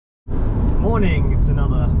morning. It's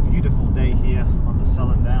another beautiful day here on the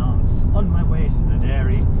Southern Downs, on my way to the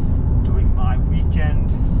dairy, doing my weekend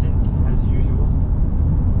stint as usual.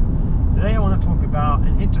 Today I want to talk about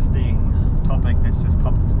an interesting topic that's just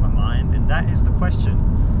popped into my mind, and that is the question,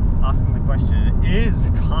 asking the question, is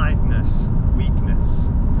kindness weakness?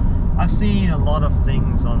 I've seen a lot of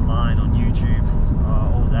things online on YouTube,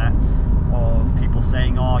 all that, of people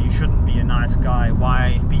saying, oh, you shouldn't be a nice guy,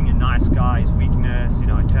 why being a nice guy is weakness, you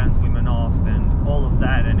know, it turns women off and all of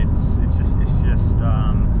that, and it's just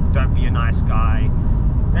don't be a nice guy.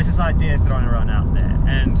 There's this idea thrown around out there,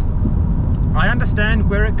 and I understand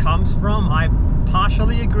where it comes from. I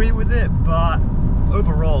partially agree with it, but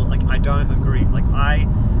overall, like, I don't agree. Like, I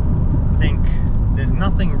think there's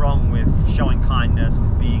nothing wrong with showing kindness,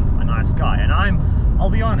 with being a nice guy. And I'll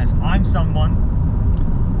be honest, I'm someone,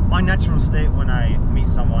 my natural state when I meet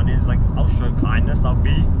someone is like, I'll show kindness, I'll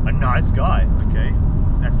be a nice guy, okay?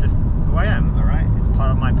 That's just who I am, all right? It's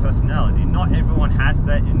part of my personality. Not everyone has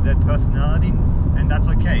that in their personality, and that's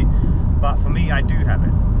okay. But for me, I do have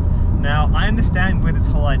it. Now, I understand where this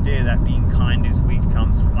whole idea that being kind is weak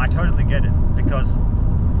comes from. I totally get it, because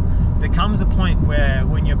there comes a point where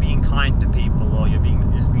when you're being kind to people, or you're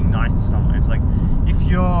just being nice to someone, it's like, if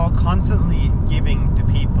you're constantly giving to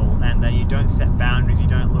people and then you don't set boundaries, you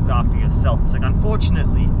don't look after yourself, it's like,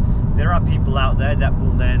 unfortunately, there are people out there that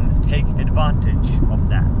will then take advantage of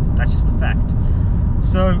that. That's just a fact.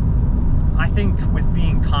 So I think with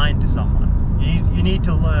being kind to someone, you need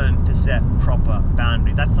to learn to set proper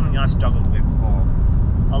boundaries. That's something I've struggled with for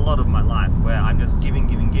a lot of my life, where I'm just giving,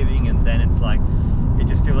 and then it's like, it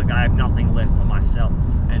just feels like I have nothing left for myself,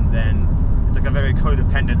 and then it's like a very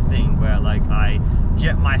codependent thing where, like, I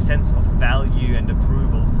get my sense of value and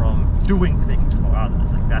approval from doing things for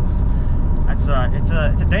others. Like, it's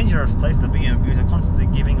a dangerous place to be in, because you're constantly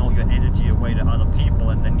giving all your energy away to other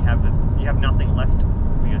people, and then you have nothing left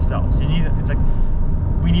for yourself. So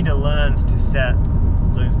we need to learn to set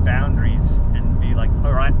those boundaries and be like,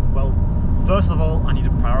 all right, well, first of all, I need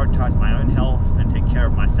to prioritize my own health and take care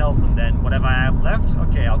of myself, and then whatever I have left,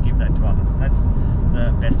 okay, I'll give that to others. That's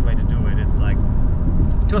the best way to do it. It's like,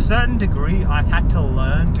 to a certain degree, I've had to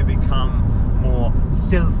learn to become more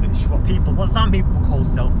selfish, what some people call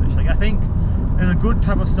selfish. Like, I think there's a good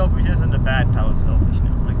type of selfishness and a bad type of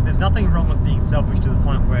selfishness. Like, there's nothing wrong with being selfish to the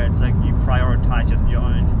point where it's like you prioritize just your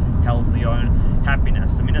own health, your own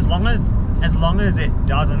happiness. I mean, as long as it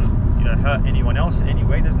doesn't, you know, hurt anyone else in any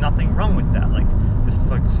way, there's nothing wrong with that. Like, just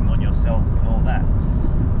focusing on yourself and all that.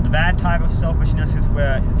 The bad type of selfishness is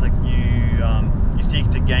where it's like you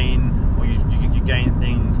seek to gain, or you gain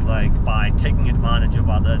things like by taking advantage of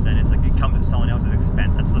others, and it's like it comes at someone else's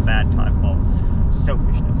expense. That's the bad type of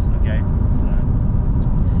selfishness, okay? So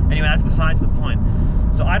anyway, that's besides the point.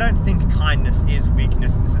 So I don't think kindness is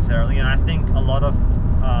weakness necessarily, and I think there's a lot of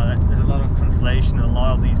conflation. A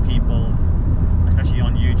lot of these people, especially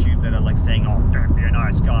on YouTube, that are like saying, oh, don't be a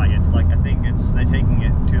nice guy. It's like, I think they're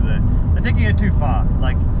taking it too far.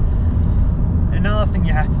 Like, another thing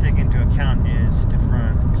you have to take into account is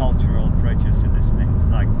different cultural approaches to this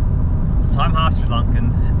thing. Like, so I'm half Sri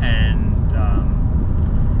Lankan, and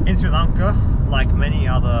in Sri Lanka, like many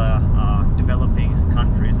other developing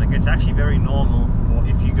countries, like, it's actually very normal for,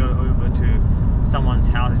 if you go over to someone's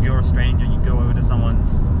house, if you're a stranger, you go over to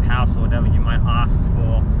someone's house or whatever, you might ask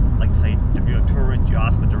for, like, say, to be a tourist, you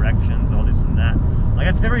ask for directions or this and that. Like,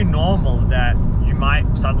 it's very normal that you might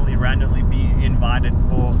suddenly randomly be invited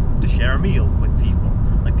to share a meal with people.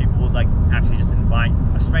 Like, people will, like, actually just invite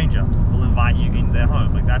a stranger, will invite you in their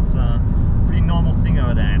home. Like, that's a pretty normal thing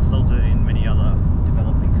over there. It's also in many other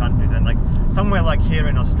developing countries. And like, somewhere like here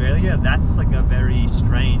in Australia, that's like a very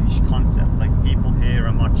strange concept. Like, people here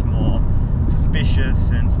are much more suspicious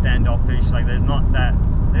and standoffish. Like,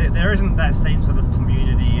 there isn't that same sort of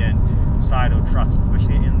community and societal trust,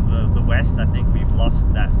 especially in the West. I think we've lost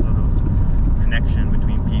that sort of connection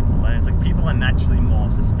between people, and it's like people are naturally more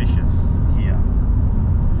suspicious here.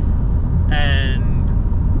 And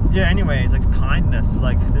yeah, anyway, it's like kindness.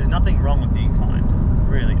 Like, there's nothing wrong with being kind,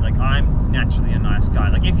 really. Like, I'm naturally a nice guy.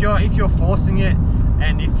 Like, if you're forcing it,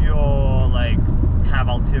 and if you're like have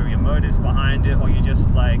ulterior motives behind it, or you just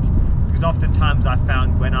like, because oftentimes I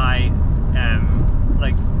found when I am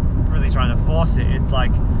like really trying to force it, it's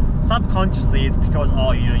like subconsciously it's because,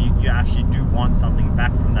 oh, you know, you actually do want something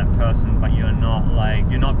back from that person, but you're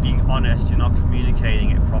not being honest, you're not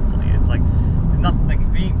communicating it properly. It's like, there's nothing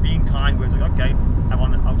like being kind where it's like, okay,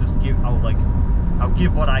 I'll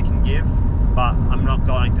give what I can give, but I'm not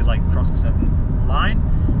going to like cross a certain line.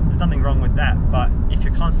 There's nothing wrong with that. But if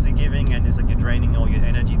you're constantly giving and it's like you're draining all your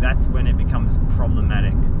energy, that's when it becomes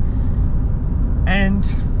problematic. And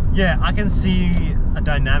yeah, I can see a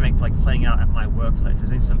dynamic like playing out at my workplace. There's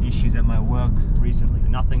been some issues at my work recently.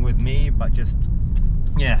 Nothing with me, but just,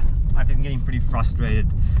 yeah, I've been getting pretty frustrated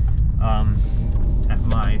at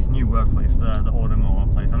my new workplace, the automobile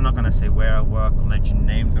place. I'm not going to say where I work or mention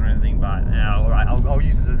names or anything, but I'll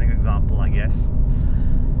use this as an example, I guess.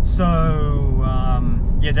 So,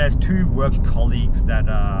 yeah, there's two work colleagues that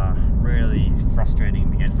are really frustrating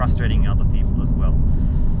me and frustrating other people as well.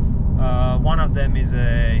 One of them is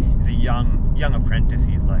a young apprentice.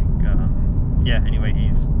 He's like, yeah, anyway,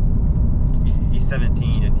 he's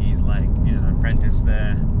 17 and he's like, he's an apprentice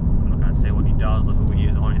there. I'm not going to say what he does or who he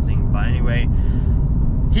is or anything, but anyway,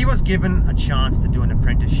 he was given a chance to do an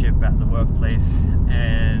apprenticeship at the workplace,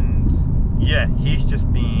 and yeah, he's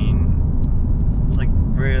just been like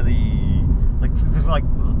really like, because like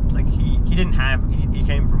he didn't have, he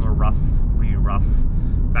came from a pretty rough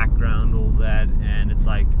background, all that, and it's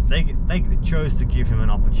like they chose to give him an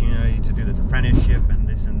opportunity to do this apprenticeship and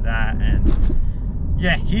this and that, and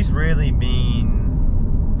yeah, he's really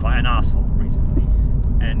been quite an asshole recently,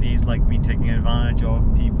 and he's like been taking advantage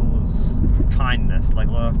of people's kindness. Like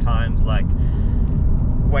a lot of times, like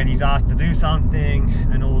when he's asked to do something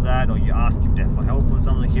and all that, or you ask him for help or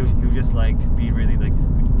something, he'll just like be really like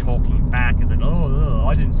talking back. It's like, oh,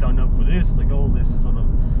 I didn't sign up for this, like all this sort of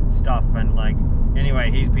stuff. And like,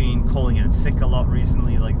 anyway, he's been calling in sick a lot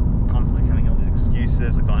recently, like constantly having all these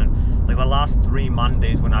excuses. Like the last 3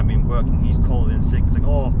 Mondays when I've been working, he's called in sick. It's like,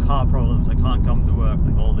 oh, car problems, I can't come to work,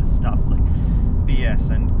 like all this stuff, like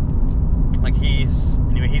BS. And like he's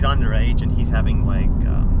underage, and he's having like,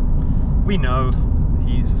 we know,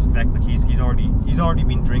 he suspect like he's already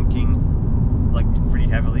been drinking like pretty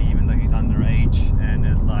heavily, even though he's underage. And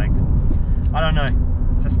it, like, I don't know,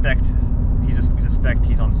 we suspect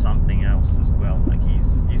he's on something else as well. Like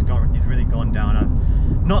he's really gone down a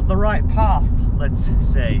not the right path, let's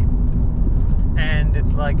say. And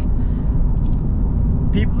it's like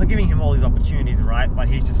people are giving him all these opportunities, right? But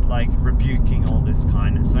he's just like rebuking all this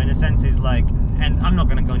kindness. So in a sense, he's like, and I'm not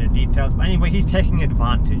going to go into details, but anyway, he's taking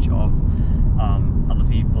advantage of other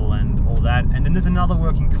people and all that. And then there's another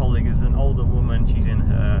working colleague, is an older woman. She's in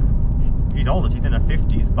her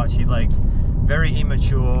 50s, but she's like very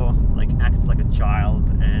immature, like acts like a child.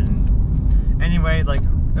 And anyway, like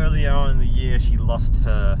earlier on in the year, she lost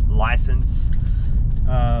her license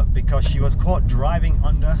because she was caught driving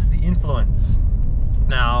under the influence.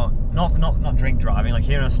 Now, not drink driving. Like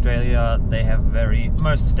here in Australia, they have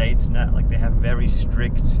most states now, like they have very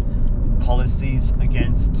strict policies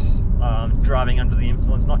against driving under the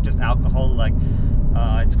influence. Not just alcohol. Like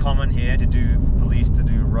it's common here for police to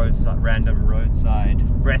do random roadside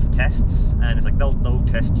breath tests, and it's like they'll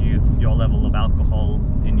test your level of alcohol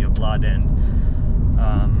in your blood, and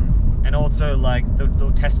also like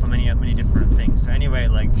they'll test for many different things. So anyway,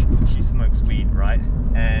 like she smokes weed, right?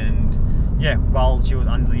 And yeah, while she was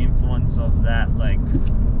under the influence of that, like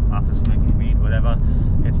after smoking weed, whatever,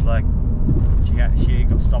 it's like she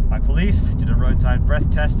got stopped by police, did a roadside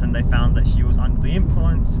breath test, and they found that she was under the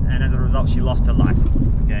influence, and as a result she lost her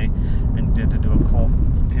license, okay? And had to do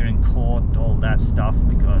appear in court, all that stuff,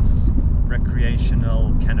 because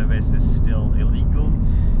recreational cannabis is still illegal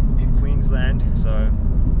in Queensland. So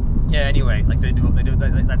yeah, anyway, like they do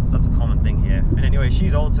that's a common thing here. And anyway,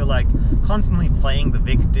 she's also like constantly playing the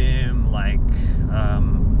victim, like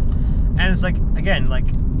and it's like, again, like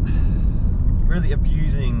really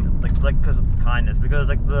abusing like because of kindness, because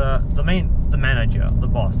like the manager, the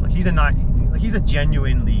boss, like he's a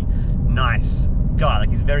genuinely nice guy. Like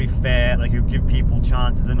he's very fair, like he'll give people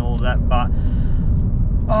chances and all that, but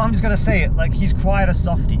I'm just gonna say it, like he's quite a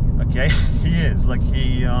softie, okay? He is, like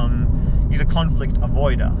he's a conflict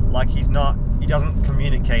avoider. Like he doesn't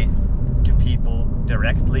communicate to people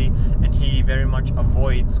directly, and he very much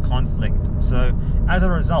avoids conflict. So as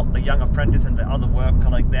a result, the young apprentice and the other worker,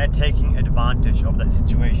 like they're taking advantage of that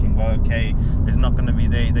situation where, okay, there's not going to be,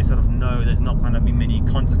 they sort of know there's not going to be many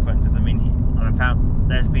consequences. I mean,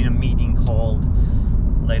 there's been a meeting called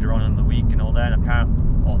later on in the week and all that.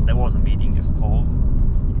 There was a meeting just called.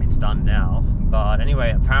 It's done now. But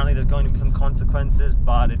anyway, apparently there's going to be some consequences,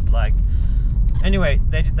 but it's like, anyway,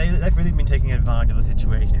 they've really been taking advantage of the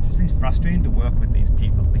situation. It's just been frustrating to work with these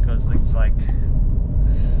people, because it's like,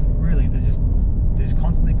 really, they're just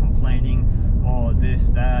constantly complaining, or this,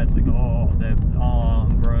 that, like, oh,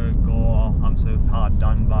 I'm broke, or I'm so hard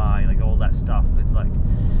done by, like all that stuff. It's like,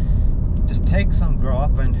 just grow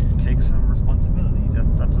up and take some responsibility.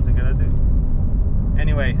 That's what they're gonna do.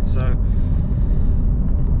 Anyway, so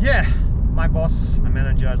yeah, my boss, my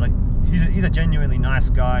manager, is like, he's a genuinely nice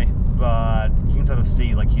guy, but you can sort of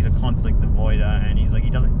see like he's a conflict avoider, and he's like he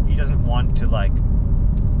doesn't want to like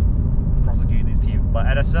but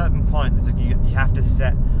at a certain point, it's like you have to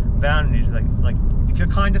set boundaries. Like if you're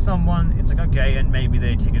kind to someone, it's like, okay, and maybe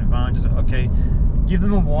they take advantage. It's like, okay, give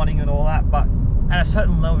them a warning and all that, but at a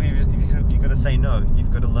certain level, you've got to say no.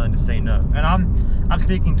 You've got to learn to say no. And I'm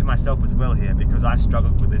speaking to myself as well here, because I've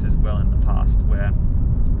struggled with this as well in the past, where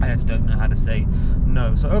I just don't know how to say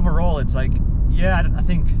no. So overall, it's like, yeah, I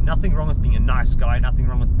think nothing wrong with being a nice guy, nothing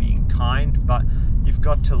wrong with being kind, but you've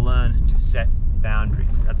got to learn to set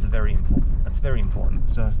boundaries. That's very important.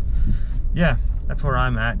 So yeah, that's where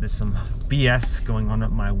I'm at. There's some BS going on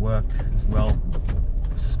at my work as well.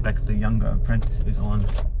 I suspect the younger apprentice is on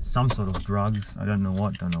some sort of drugs. I don't know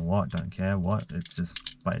what, don't care what. It's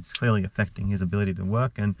just, but it's clearly affecting his ability to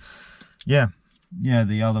work. And yeah,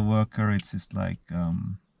 the other worker, it's just like,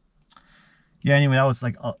 yeah, anyway, that was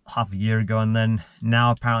like half a year ago, and then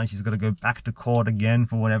now apparently she's got to go back to court again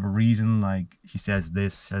for whatever reason. Like, she says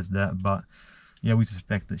this, says that, but yeah, we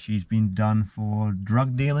suspect that she's been done for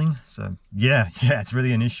drug dealing. So yeah, it's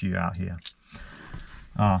really an issue out here.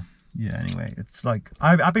 Yeah, anyway, it's like,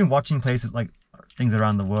 I've been watching places like things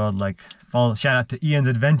around the world, like shout out to Ian's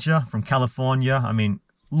Adventure from California. I mean,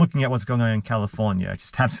 looking at what's going on in California, it's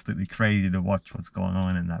just absolutely crazy to watch what's going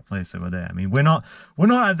on in that place over there. I mean, we're not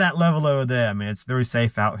at that level over there. I mean, it's very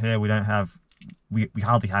safe out here. We don't have, we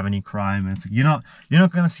hardly have any crime. And it's, you're not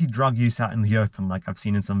going to see drug use out in the open like I've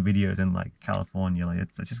seen in some videos in like California. Like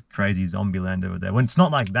it's just crazy zombie land over there. When it's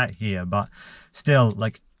not like that here, but still,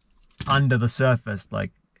 like under the surface,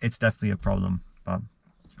 like it's definitely a problem. But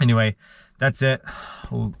anyway, that's it.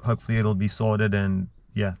 Hopefully it'll be sorted, and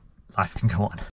yeah, life can go on.